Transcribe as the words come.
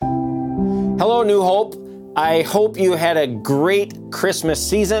Hello, New Hope. I hope you had a great Christmas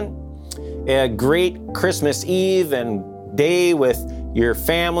season, a great Christmas Eve and day with your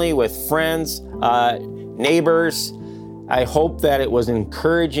family, with friends, neighbors. I hope that it was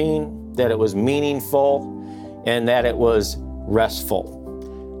encouraging, that it was meaningful, and that it was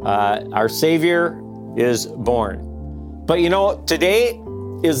restful. Our Savior is born. But you know, today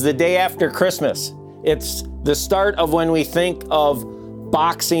is the day after Christmas. It's the start of when we think of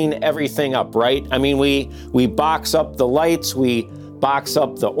boxing everything up, right? I mean, we box up the lights, we box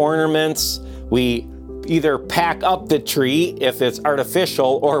up the ornaments, we either pack up the tree if it's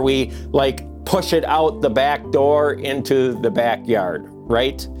artificial, or we push it out the back door into the backyard,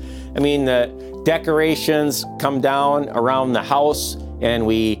 right? I mean, the decorations come down around the house and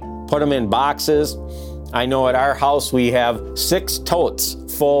we put them in boxes. I know at our house we have 6 totes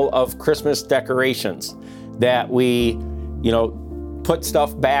full of Christmas decorations that we, put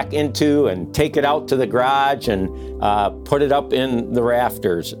stuff back into and take it out to the garage and put it up in the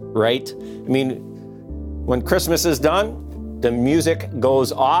rafters, right? I mean, when Christmas is done, the music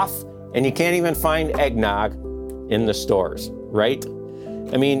goes off and you can't even find eggnog in the stores, right?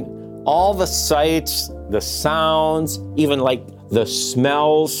 I mean, all the sights, the sounds, even the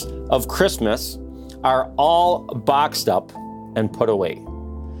smells of Christmas are all boxed up and put away.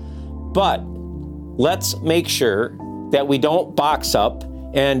 But let's make sure that we don't box up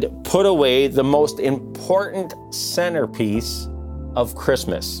and put away the most important centerpiece of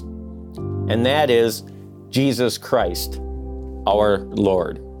Christmas, and that is Jesus Christ, our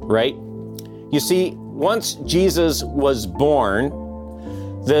Lord, right? You see, once Jesus was born,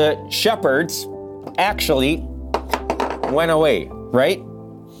 the shepherds actually went away, right?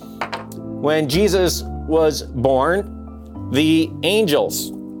 When Jesus was born, the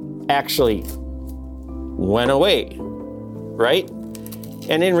angels actually went away, right?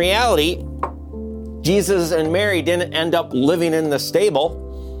 And in reality, Jesus and Mary didn't end up living in the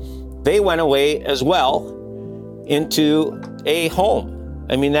stable. They went away as well into a home.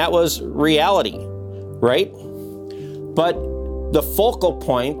 I mean, that was reality, right? But the focal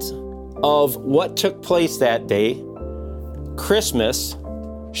point of what took place that day, Christmas,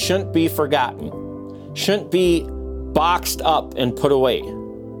 shouldn't be forgotten, shouldn't be boxed up and put away.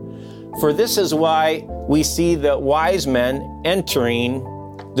 For this is why we see the wise men entering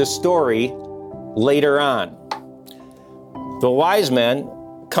the story later on. The wise men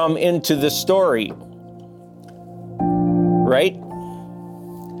come into the story, right?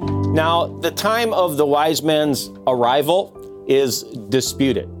 Now, the time of the wise men's arrival is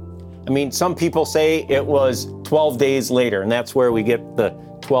disputed. I mean, some people say it was 12 days later, and that's where we get the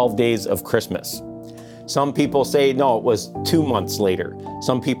 12 days of Christmas. Some people say, no, it was 2 months later.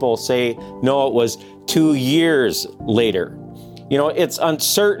 Some people say, no, it was 2 years later. It's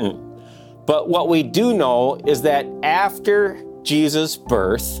uncertain. But what we do know is that after Jesus'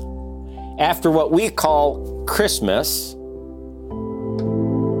 birth, after what we call Christmas,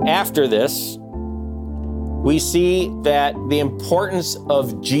 after this, we see that the importance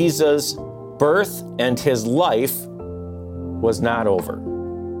of Jesus' birth and his life was not over.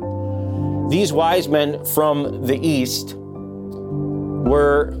 These wise men from the east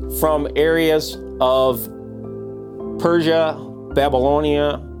were from areas of Persia,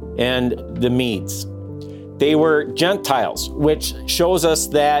 Babylonia, and the Medes. They were Gentiles, which shows us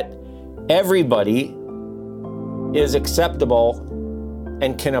that everybody is acceptable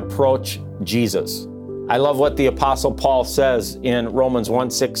and can approach Jesus. I love what the Apostle Paul says in Romans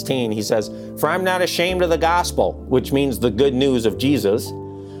 1:16. He says, "For I'm not ashamed of the gospel," which means the good news of Jesus,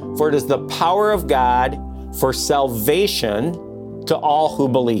 "for it is the power of God for salvation to all who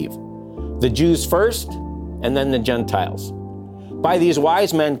believe, the Jews first, and then the Gentiles." By these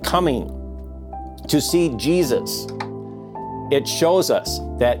wise men coming to see Jesus, it shows us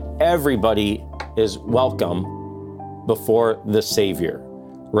that everybody is welcome before the Savior,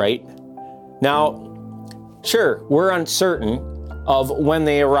 right? Now, sure, we're uncertain of when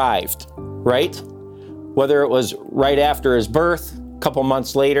they arrived, right? Whether it was right after his birth, a couple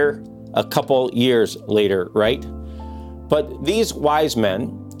months later, a couple years later, right? But these wise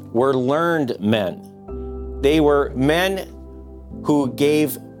men were learned men. They were men who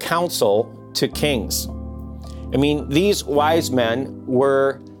gave counsel to kings. I mean, these wise men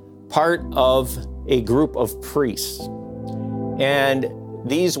were part of a group of priests. And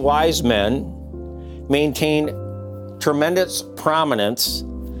these wise men maintained tremendous prominence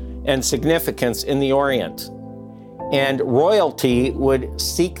and significance in the Orient. And royalty would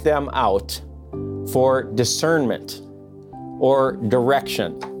seek them out for discernment or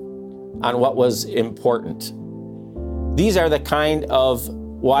direction on what was important. These are the kind of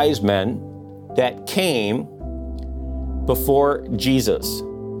wise men that came before Jesus.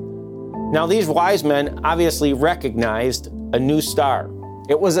 Now, these wise men obviously recognized a new star.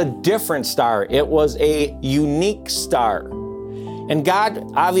 It was a different star. It was a unique star. And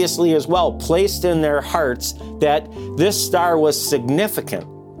God obviously as well placed in their hearts that this star was significant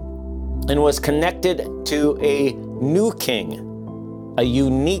and was connected to a new king, a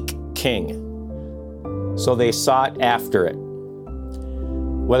unique king. So they sought after it.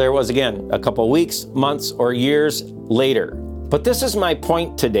 Whether it was, again, a couple weeks, months, or years later. But this is my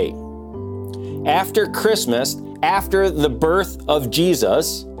point today. After Christmas, after the birth of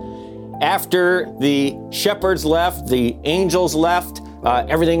Jesus, after the shepherds left, the angels left,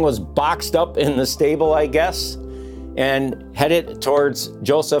 everything was boxed up in the stable, I guess, and headed towards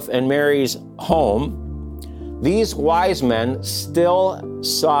Joseph and Mary's home, these wise men still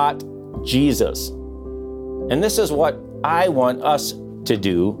sought Jesus. And this is what I want us to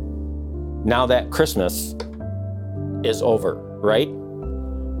do now that Christmas is over, right?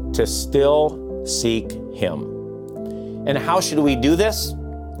 To still seek Him. And how should we do this?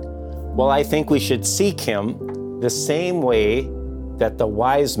 Well, I think we should seek Him the same way that the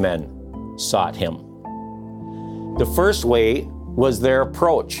wise men sought Him. The first way was their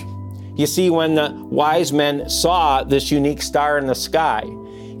approach. You see, when the wise men saw this unique star in the sky,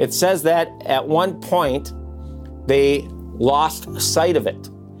 it says that at one point they lost sight of it.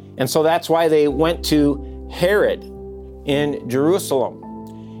 And so that's why they went to Herod in Jerusalem.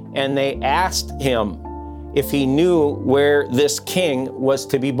 And they asked him if he knew where this king was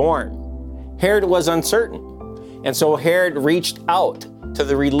to be born. Herod was uncertain. And so Herod reached out to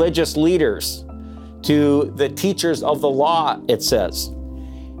the religious leaders, to the teachers of the law, it says.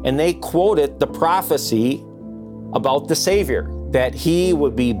 And they quoted the prophecy about the Savior, that he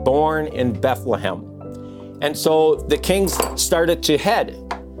would be born in Bethlehem. And so the kings started to head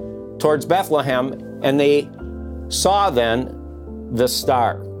towards Bethlehem, and they saw then the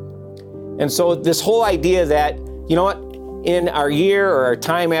star. And so this whole idea that, you know what, in our year or our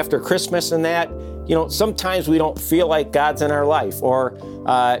time after Christmas and that, you know, sometimes we don't feel like God's in our life, or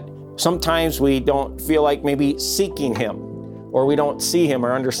sometimes we don't feel like maybe seeking Him, or we don't see Him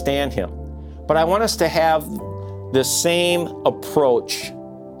or understand Him. But I want us to have the same approach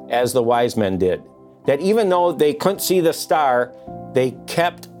as the wise men did. That even though they couldn't see the star, they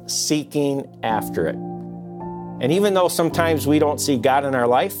kept seeking after it. And even though sometimes we don't see God in our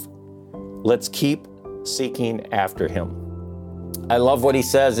life, let's keep seeking after Him. I love what He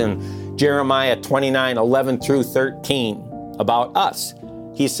says in Jeremiah 29:11-13 about us.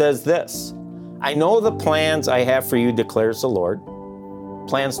 He says this, "I know the plans I have for you, declares the Lord,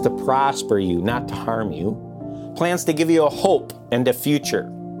 plans to prosper you, not to harm you, plans to give you a hope and a future.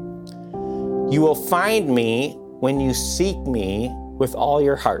 You will find me when you seek me with all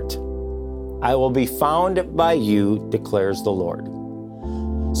your heart. I will be found by you, declares the Lord."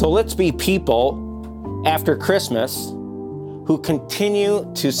 So let's be people after Christmas who continue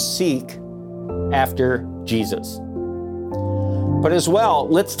to seek after Jesus. But as well,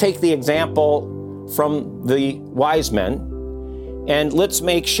 let's take the example from the wise men, and let's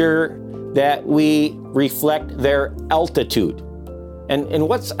make sure that we reflect their altitude. And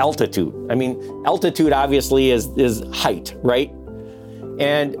what's altitude? I mean, altitude obviously is height, right?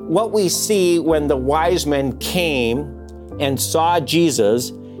 And what we see when the wise men came and saw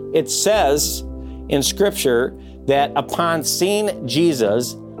Jesus, it says in Scripture that upon seeing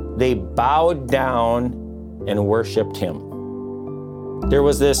Jesus, they bowed down and worshiped Him. There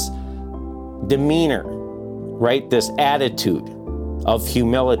was this demeanor, right? This attitude of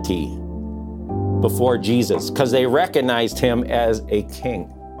humility before Jesus, because they recognized Him as a king.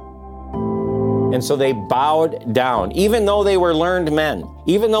 And so they bowed down. Even though they were learned men,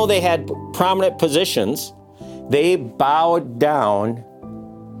 even though they had prominent positions, they bowed down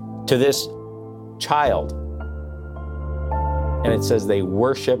to this child. And it says they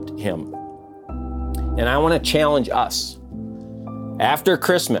worshiped Him. And I want to challenge us after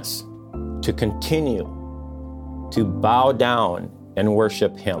Christmas to continue to bow down and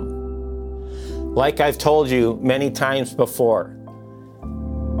worship Him. Like I've told you many times before,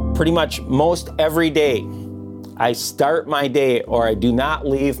 pretty much most every day, I start my day or I do not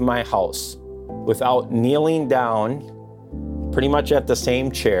leave my house without kneeling down pretty much at the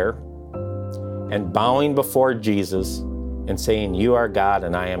same chair and bowing before Jesus and saying, "You are God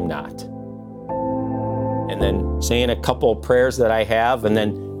and I am not." And then saying a couple of prayers that I have, and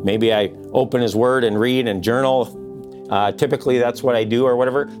then maybe I open His Word and read and journal. Typically that's what I do or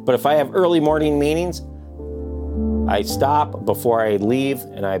whatever. But if I have early morning meetings, I stop before I leave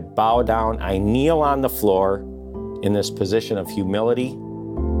and I bow down. I kneel on the floor in this position of humility.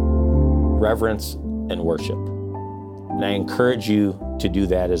 reverence and worship. And I encourage you to do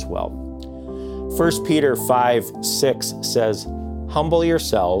that as well. 1 Peter 5:6 says, "Humble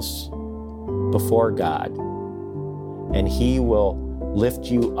yourselves before God, and He will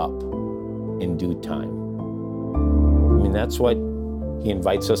lift you up in due time." I mean, that's what He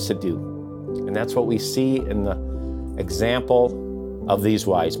invites us to do. And that's what we see in the example of these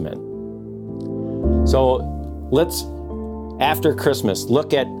wise men. So let's, after Christmas,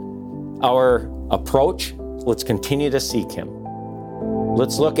 look at our approach. Let's continue to seek Him.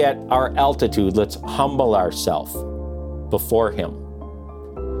 Let's look at our altitude. Let's humble ourselves before Him.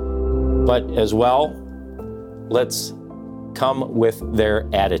 But as well, let's come with their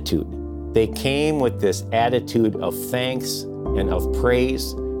attitude. They came with this attitude of thanks and of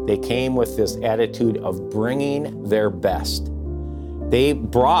praise. They came with this attitude of bringing their best. They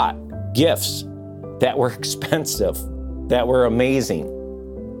brought gifts that were expensive, that were amazing.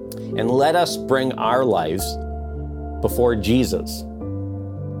 And let us bring our lives before Jesus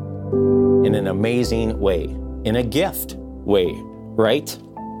in an amazing way, in a gift way, right?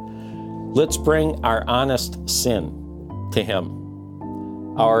 Let's bring our honest sin to Him.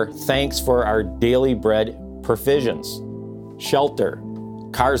 Our thanks for our daily bread provisions, shelter,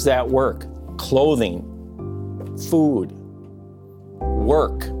 cars that work, clothing, food,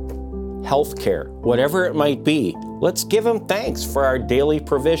 work, healthcare, whatever it might be. Let's give Him thanks for our daily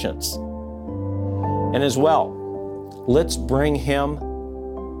provisions. And as well, let's bring Him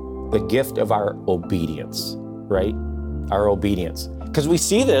the gift of our obedience, right? Our obedience. Because we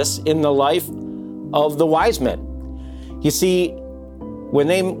see this in the life of the wise men. You see, when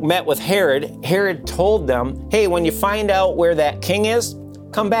they met with Herod, Herod told them, "Hey, when you find out where that king is,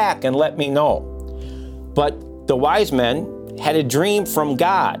 come back and let me know." But the wise men had a dream from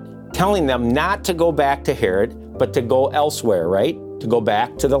God telling them not to go back to Herod, but to go elsewhere, right? To go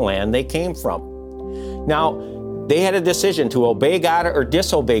back to the land they came from. Now, they had a decision to obey God or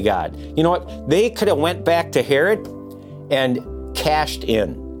disobey God. You know what? They could have went back to Herod and cashed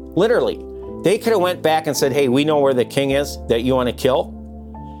in. Literally. They could have went back and said, "Hey, we know where the king is that you want to kill,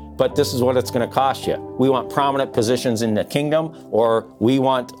 but this is what it's going to cost you. We want prominent positions in the kingdom, or we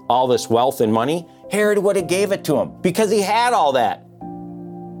want all this wealth and money." Herod would have gave it to him because he had all that.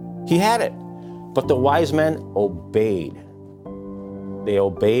 He had it. But the wise men obeyed. They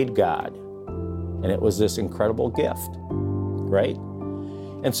obeyed God. And it was this incredible gift, right?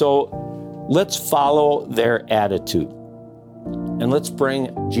 And so let's follow their attitude. And let's bring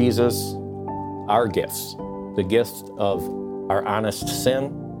Jesus our gifts, the gift of our honest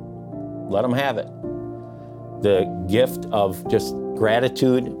sin. Let Him have it. The gift of just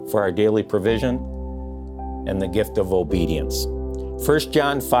gratitude for our daily provision, and the gift of obedience. 1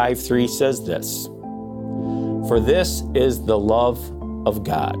 John 5:3 says this, "For this is the love of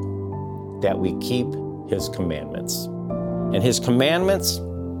God, that we keep His commandments." And His commandments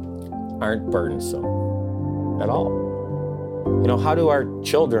aren't burdensome at all. You know, how do our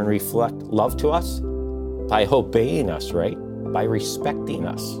children reflect love to us? By obeying us, right? By respecting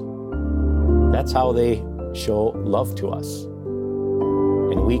us. That's how they show love to us.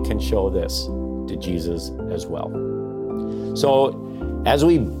 And we can show this to Jesus as well. So as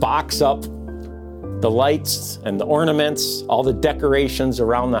we box up the lights and the ornaments, all the decorations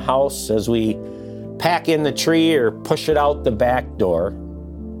around the house, as we pack in the tree or push it out the back door,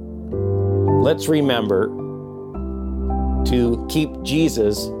 let's remember to keep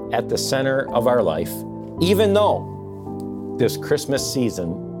Jesus at the center of our life, even though this Christmas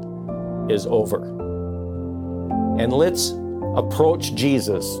season is over. And let's approach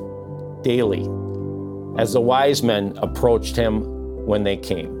Jesus daily as the wise men approached Him when they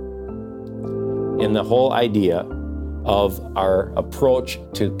came. In the whole idea of our approach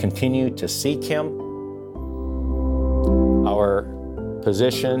to continue to seek Him, our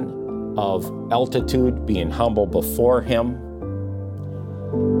position of altitude, being humble before Him,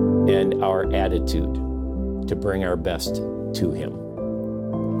 and our attitude to bring our best to Him.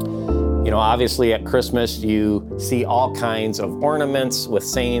 You know, obviously at Christmas you see all kinds of ornaments with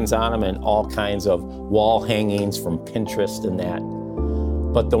sayings on them and all kinds of wall hangings from Pinterest and that.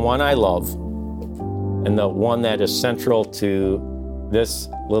 But the one I love, and the one that is central to this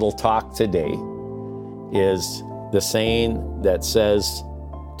little talk today, is the saying that says,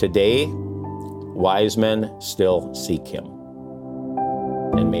 "Today, wise men still seek Him."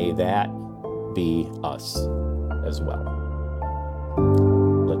 And may that be us as well.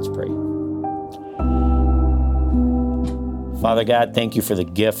 Let's pray. Father God, thank You for the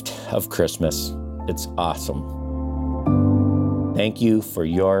gift of Christmas. It's awesome. Thank You for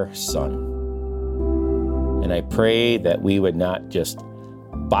Your Son. And I pray that we would not just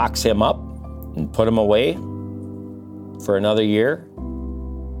box Him up, and put them away for another year.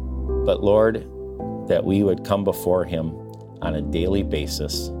 But Lord, that we would come before him on a daily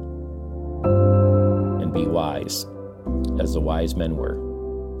basis and be wise, as the wise men were.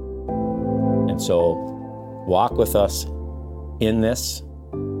 And so walk with us in this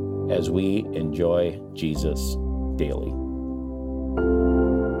as we enjoy Jesus daily.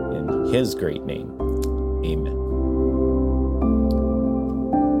 In his great name, amen.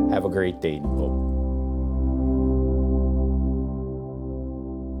 Have a great day, Hope.